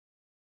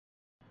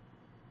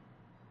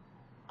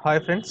Hi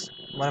friends,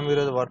 మనం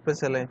ఈరోజు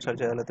WordPress ఎలా ఇన్స్టాల్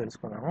చేయాలో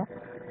తెలుసుకున్నాము.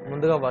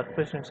 ముందుగా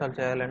వర్డ్ప్రెస్ ఇన్స్టాల్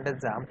చేయాలంటే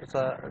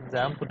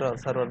జాంప్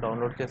సర్వర్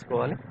డౌన్లోడ్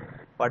చేసుకోవాలి.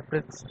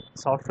 వర్డ్ప్రెస్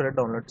సాఫ్ట్వేర్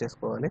డౌన్లోడ్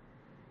చేసుకోవాలి.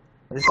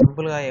 అది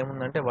సింపుల్గా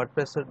ఏముందంటే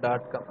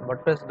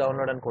వర్డ్ప్రెస్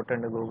డౌన్లోడ్ అని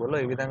కొట్టండి గూగుల్లో.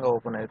 ఈ విధంగా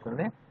ఓపెన్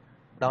అవుతుంది.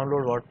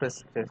 డౌన్లోడ్ వర్డ్ప్రెస్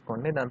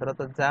చేసుకోండి. దాని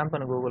తర్వాత జాంప్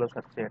అని గూగుల్లో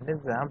సెర్చ్ చేయండి.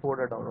 జాంప్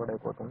కూడా డౌన్లోడ్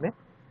అయిపోతుంది.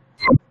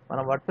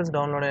 మనం వర్డ్ప్రెస్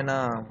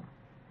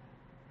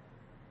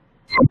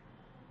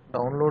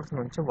డౌన్లోడ్స్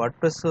నుంచి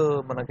వర్డ్ప్రెస్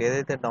మనకు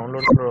ఏదైతే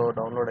డౌన్లోడ్స్లో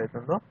డౌన్లోడ్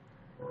అవుతుందో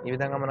ఈ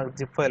విధంగా మనకు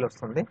జిప్ ఫైల్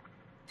వస్తుంది.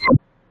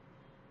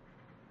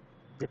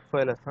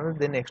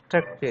 దీన్ని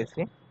ఎక్స్ట్రాక్ట్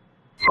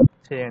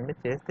చేయండి.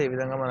 చేస్తే ఈ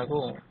విధంగా మనకు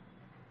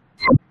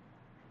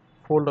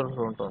ఫోల్డర్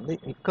ఉంటుంది.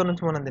 ఇక్కడ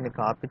నుంచి మనం దీన్ని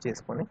కాపీ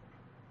చేసుకొని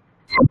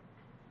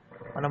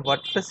మనం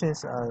వర్డ్ప్రెస్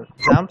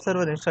జాంప్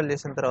సర్వర్ ఇన్స్టాల్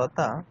చేసిన తర్వాత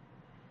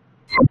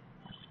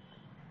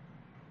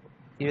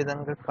ఈ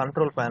విధంగా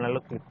కంట్రోల్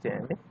ప్యానెల్లో క్లిక్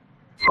చేయండి.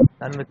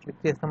 దాని మీద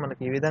క్లిక్ చేస్తే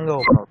మనకి ఈ విధంగా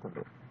ఓపెన్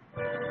అవుతుంది.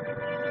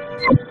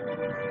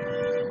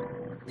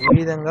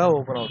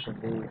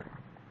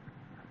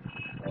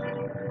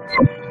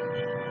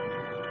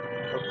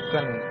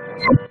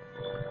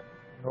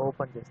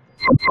 ఓపెన్ చేస్తే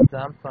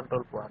జాంప్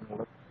కంట్రోల్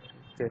ప్యానెల్లో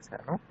క్లిక్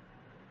చేశాను.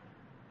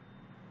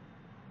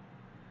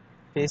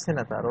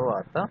 చేసిన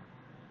తర్వాత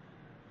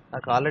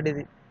నాకు ఆల్రెడీ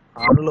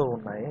ఆన్లో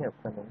ఉన్నాయి.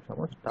 ఒక్క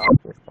నిమిషము స్టార్ట్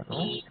చేస్తాను.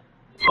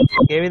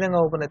 ఏ విధంగా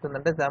ఓపెన్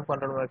అవుతుందంటే జాంప్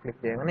కంట్రోల్ మీద క్లిక్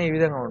చేయగానే ఈ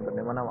విధంగా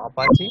ఉంటుంది. మనం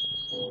అపాచీ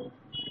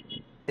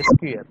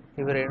SQL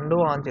ఇవి రెండు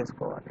ఆన్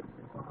చేసుకోవాలి.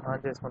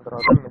 ఆన్ చేసుకున్న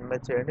తర్వాత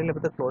మినిమైజ్ చేయండి,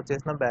 లేకపోతే క్లోజ్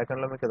చేసిన బ్యాక్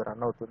ఎండ్లో మీకు అది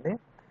రన్ అవుతుంది.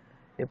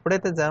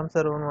 ఎప్పుడైతే జాంప్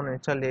సర్వర్ మనం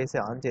ఇన్స్టాల్ చేసి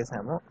ఆన్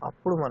చేసామో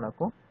అప్పుడు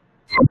మనకు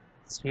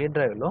C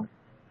డ్రైవ్లో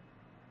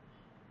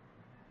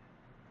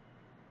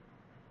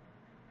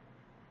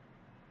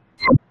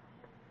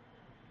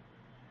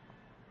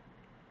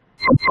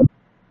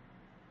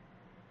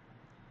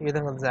ఈ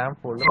విధంగా జాంప్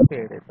ఫోల్డర్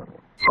క్రియేట్ అవుతుంది.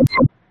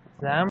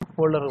 జాంప్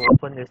ఫోల్డర్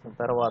ఓపెన్ చేసిన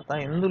తర్వాత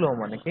ఇందులో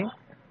మనకి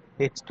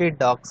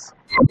htdocs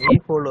ఈ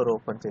ఫోల్డర్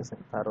ఓపెన్ చేసిన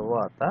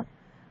తర్వాత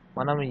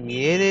మనం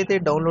ఏదైతే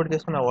డౌన్లోడ్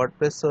చేసుకున్న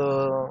వర్డ్ప్రెస్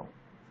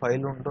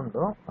ఫైల్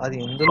ఉంటుందో అది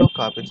ఇందులో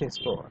కాపీ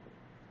చేసుకోవాలి.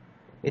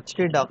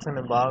 htdocs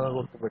అని బాగా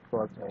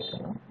గుర్తుపెట్టుకోవాల్సిన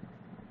విషయం.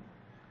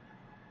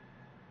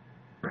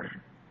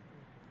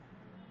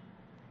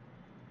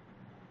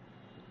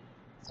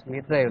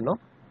 C డ్రైవ్లో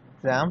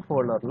జాంప్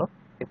ఫోల్డర్లో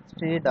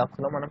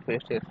htdocsలో మనం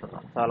పేస్ట్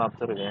చేస్తున్నాం. చాలా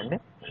అబ్జర్వ్ చేయండి.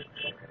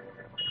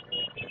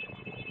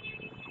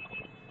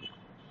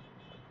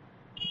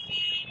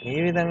 ఈ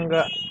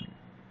విధంగా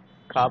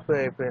కాపీ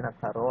అయిపోయిన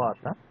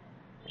తర్వాత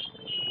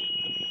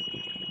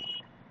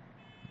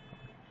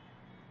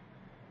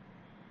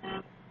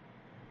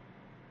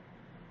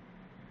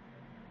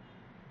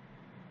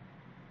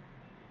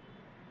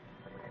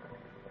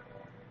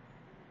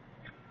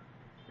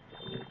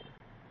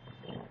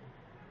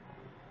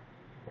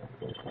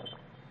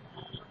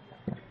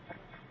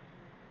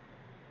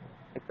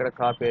ఇక్కడ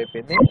కాపీ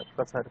అయిపోయింది.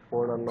 ఒక్కసారి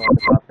ఫోల్డర్లో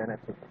కాపీ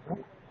అనేది చూద్దాము.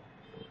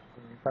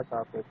 అంతా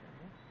కాపీ అయిపోయింది.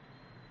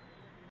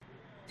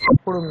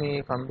 ఇప్పుడు మీ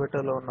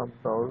కంప్యూటర్లో ఉన్న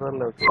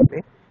బ్రౌజర్లోకి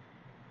వెళ్ళి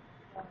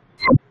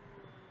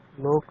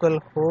లోకల్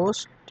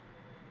హోస్ట్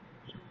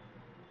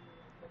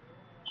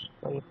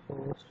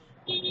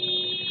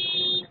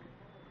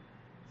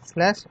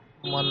స్లాష్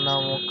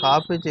మనము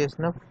కాపీ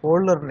చేసిన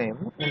ఫోల్డర్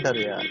నేమ్ ఎంటర్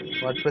చేయాలి.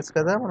 వర్డ్ప్రెస్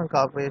కదా, మనం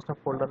కాపీ చేసిన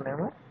ఫోల్డర్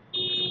నేమ్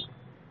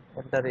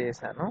ఎంటర్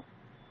చేశాను.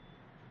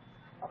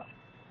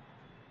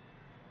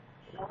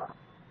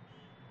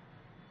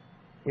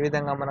 ఈ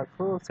విధంగా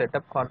మనకు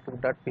సెటప్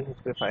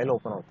config.php ఫైల్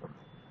ఓపెన్ అవుతుంది.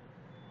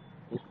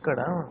 ఇక్కడ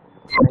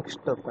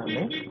నెక్స్ట్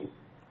వస్తుంది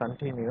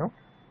కంటిన్యూ.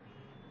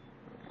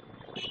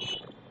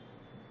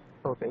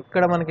 ఓకే,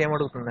 ఇక్కడ మనకి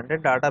ఏమడుగుతుందంటే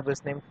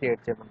డేటాబేస్ నేమ్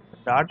క్రియేట్ చేయమని.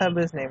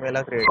 డేటాబేస్ నేమ్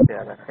ఎలా క్రియేట్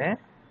చేయాలంటే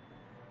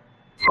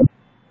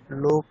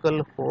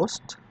లోకల్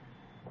హోస్ట్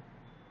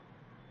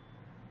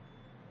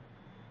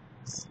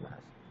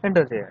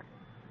ఎంటర్ చేయాలి.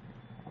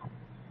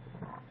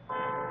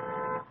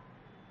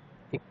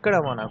 ఇక్కడ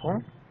మనకు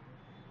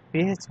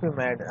PHP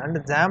మ్యాడ్ అంటే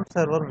jump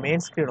server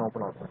main screen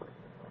open అవుతుంది.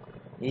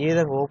 ఈ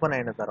విధంగా ఓపెన్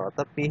అయిన తర్వాత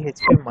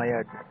PHP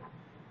myadmin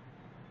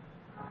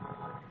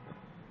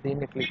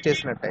దీన్ని క్లిక్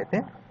చేసినట్టయితే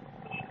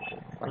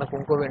మనకు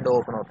ఇంకో విండో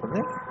ఓపెన్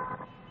అవుతుంది.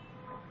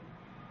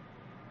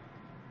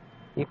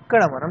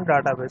 ఇక్కడ మనం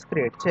డేటాబేస్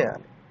క్రియేట్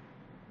చేయాలి.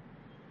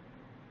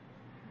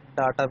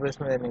 డేటాబేస్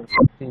మీద నేను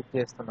క్లిక్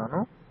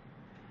చేస్తున్నాను.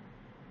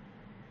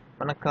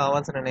 మనకు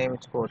కావాల్సిన నేమ్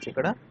ఇచ్చుకోవచ్చు.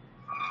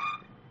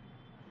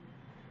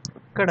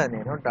 ఇక్కడ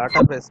నేను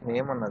డేటాబేస్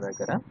నేమ్ అన్న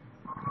దగ్గర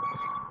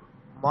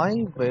మై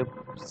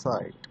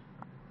వెబ్సైట్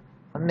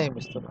అని నేమ్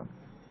ఇస్తున్నాను.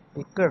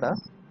 ఇక్కడ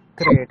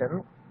క్రియేట్ అని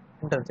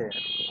ఎంటర్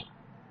చేయాలి.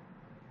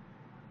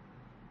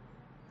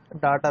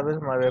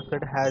 Database my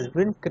website has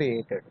been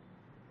created.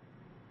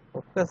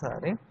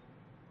 ఒక్కసారి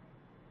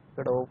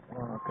ఇక్కడ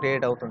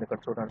క్రియేట్ అవుతుంది. ఇక్కడ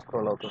చూడండి,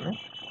 స్క్రోల్ అవుతుంది.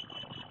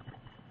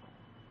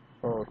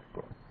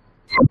 ఓకే,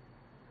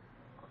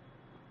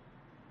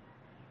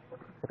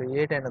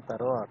 క్రియేట్ అయిన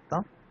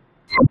తర్వాత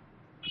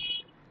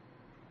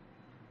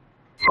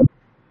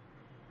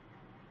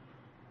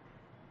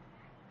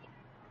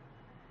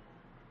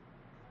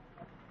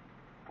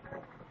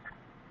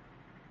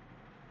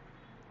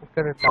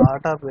ఇక్కడ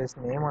డేటాబేస్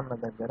నేమ్ అన్న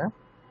దగ్గర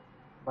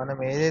మనం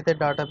ఏదైతే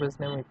డేటాబేస్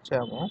నేమ్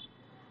ఇచ్చామో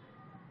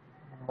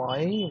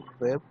మై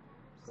వెబ్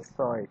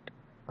సైట్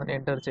అని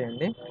ఎంటర్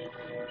చేయండి.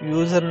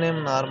 యూజర్ నేమ్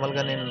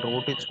నార్మల్గా నేను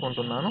రూట్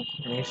ఇచ్చుకుంటున్నాను,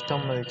 మీ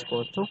ఇష్టంలో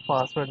ఇచ్చుకోవచ్చు.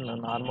 పాస్వర్డ్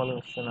నేను నార్మల్గా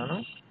ఇస్తున్నాను.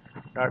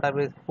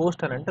 డేటాబేస్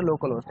హోస్ట్ అని అంటే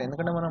లోకల్ హోస్ట్,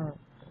 ఎందుకంటే మనం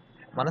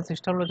మన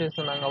సిస్టంలో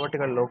చేస్తున్నాం కాబట్టి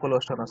ఇక్కడ లోకల్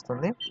హోస్ట్ అని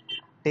వస్తుంది.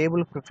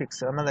 టేబుల్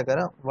ప్రిఫిక్స్ అన్న దగ్గర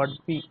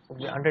వర్డ్పి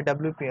అంటే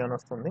డబ్ల్యూపీ అని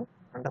వస్తుంది,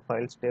 అంటే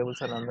ఫైల్స్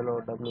టేబుల్స్ అని అందులో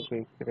డబ్ల్యూపీ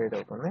క్రియేట్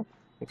అవుతుంది.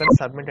 ఇక్కడ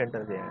సబ్మిట్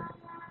ఎంటర్ చేయండి.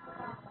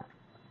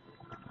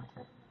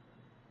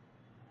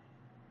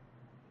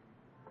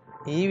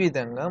 ఈ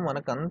విధంగా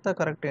మనకు అంతా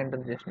కరెక్ట్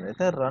ఎంటర్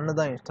చేసినట్లయితే రన్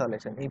ద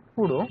ఇన్స్టాలేషన్.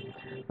 ఇప్పుడు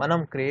మనం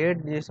క్రియేట్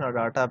చేసిన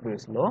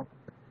డేటాబేస్లో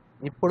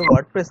ఇప్పుడు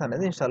వర్డ్ప్రెస్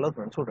అనేది ఇన్స్టాల్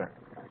అవుతుంది. చూడండి,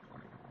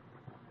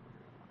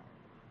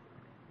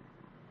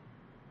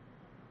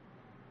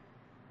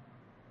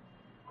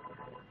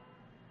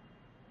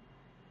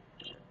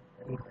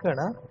 ఇక్కడ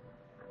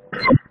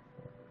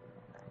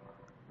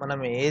మనం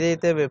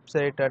ఏదైతే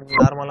వెబ్సైట్ అంటే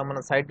నార్మల్గా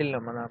మన సైట్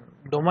మన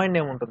డొమైన్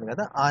నేమ్ ఉంటుంది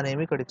కదా, ఆ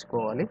నేమ్ ఇక్కడ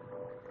ఇచ్చుకోవాలి.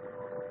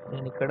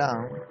 నేను ఇక్కడ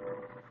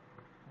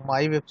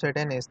మై వెబ్సైట్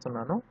అని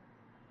వేస్తున్నాను.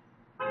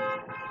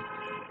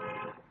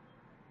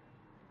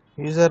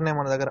 యూజర్ నేమ్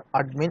మన దగ్గర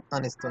అడ్మిన్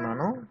అని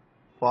ఇస్తున్నాను.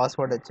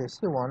 పాస్వర్డ్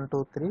వచ్చేసి 1 2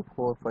 3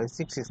 4 5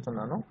 6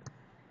 ఇస్తున్నాను.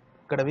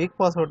 ఇక్కడ వీక్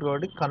పాస్వర్డ్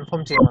కాబట్టి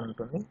కన్ఫర్మ్ చేయమని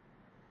ఉంటుంది.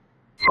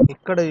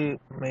 ఇక్కడ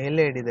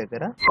మెయిల్ ఐడి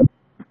దగ్గర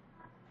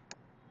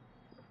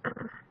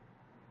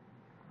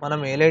మన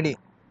మెయిల్ ఐడి,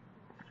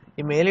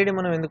 ఈ మెయిల్ ఐడి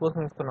మనం ఎందుకోసం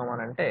ఇస్తున్నాం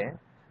అని అంటే,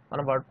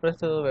 మన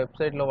వర్డ్ప్రెస్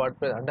వెబ్సైట్లో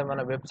వర్డ్ప్రెస్ అంటే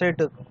మన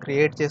వెబ్సైట్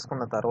క్రియేట్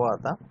చేసుకున్న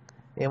తర్వాత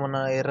ఏమన్నా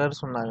ఎర్రర్స్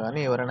ఉన్నా కానీ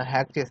ఎవరైనా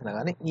హ్యాక్ చేసినా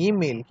కానీ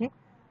ఈమెయిల్కి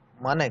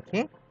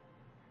మనకి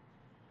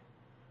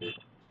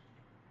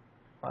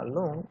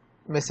వాళ్ళు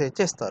మెసేజ్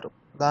చేస్తారు.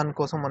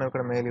 దానికోసం మనం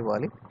ఇక్కడ మెయిల్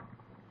ఇవ్వాలి.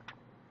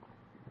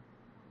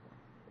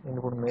 నేను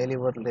ఇప్పుడు మెయిల్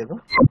ఇవ్వట్లేదు,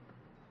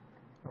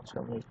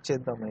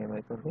 ఇచ్చేద్దాం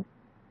ఏమవుతుంది.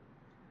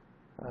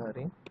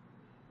 సరే,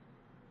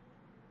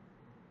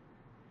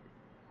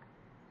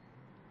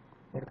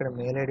 ఇక్కడ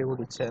మెయిల్ ఐడి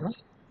కూడా ఇచ్చాను.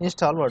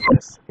 ఇన్స్టాల్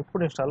వర్డ్ప్రెస్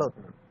ఇప్పుడు ఇన్స్టాల్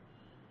అవుతుంది.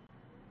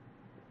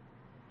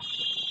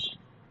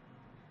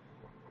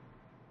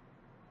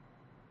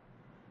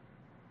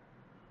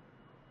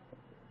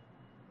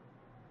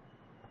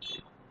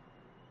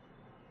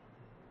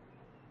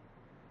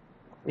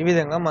 ఈ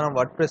విధంగా మనం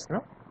వర్డ్ప్రెస్ను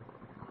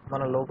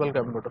మన లోకల్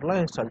కంప్యూటర్లో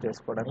ఇన్స్టాల్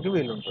చేసుకోవడానికి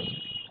వీలుంటుంది.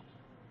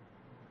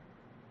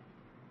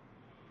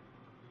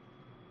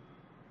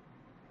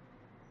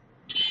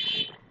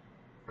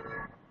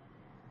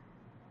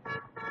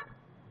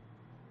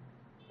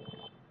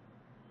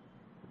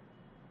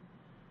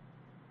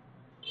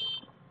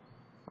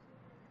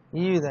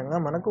 ఈ విధంగా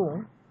మనకు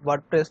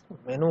వర్డ్ప్రెస్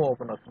మెనూ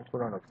ఓపెన్ అవుతుంది.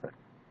 చూడండి ఒకసారి,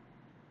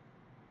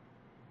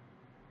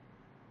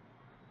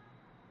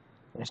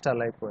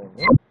 ఇన్స్టాల్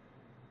అయిపోయింది.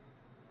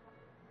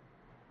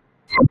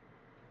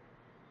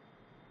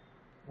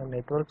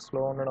 నెట్వర్క్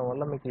స్లో ఉండడం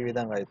వల్ల మీకు ఈ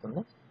విధంగా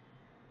అవుతుంది.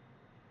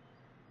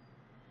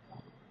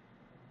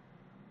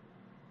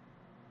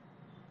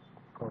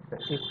 ఓకే,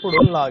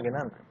 ఇప్పుడు లాగిన్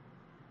అన్న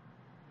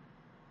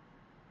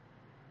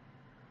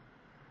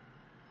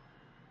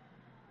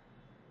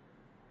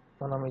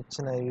మనం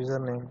ఇచ్చిన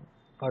యూజర్ నేమ్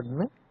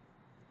అడ్మిన్,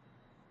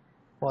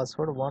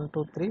 పాస్వర్డ్ 1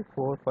 2 3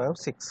 4 5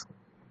 6.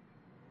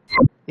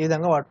 ఈ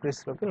విధంగా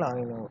వర్డ్ప్రెస్లోకి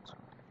లాగిన్ అవ్వచ్చు.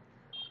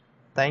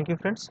 Thank you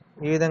friends.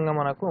 ఈ విధంగా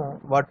మనకు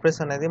వర్డ్ప్రెస్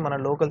అనేది మన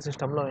లోకల్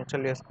సిస్టంలో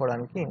ఇన్స్టాల్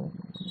చేసుకోవడానికి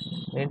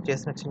నేను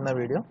చేసిన చిన్న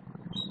వీడియో.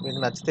 మీకు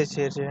నచ్చితే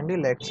షేర్ చేయండి,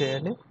 లైక్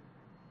చేయండి,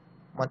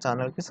 మా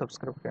ఛానల్కి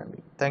సబ్స్క్రైబ్ చేయండి.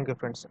 Thank you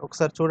friends.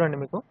 ఒకసారి చూడండి,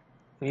 మీకు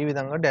ఈ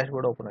విధంగా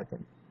డాష్బోర్డ్ ఓపెన్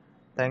అవుతుంది.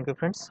 Thank you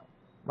friends.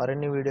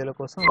 మరిన్ని వీడియోల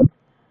కోసం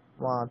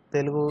మా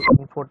తెలుగు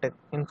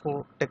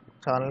ఇన్ఫోటెక్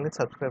ఛానల్ని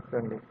సబ్స్క్రైబ్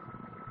చేయండి.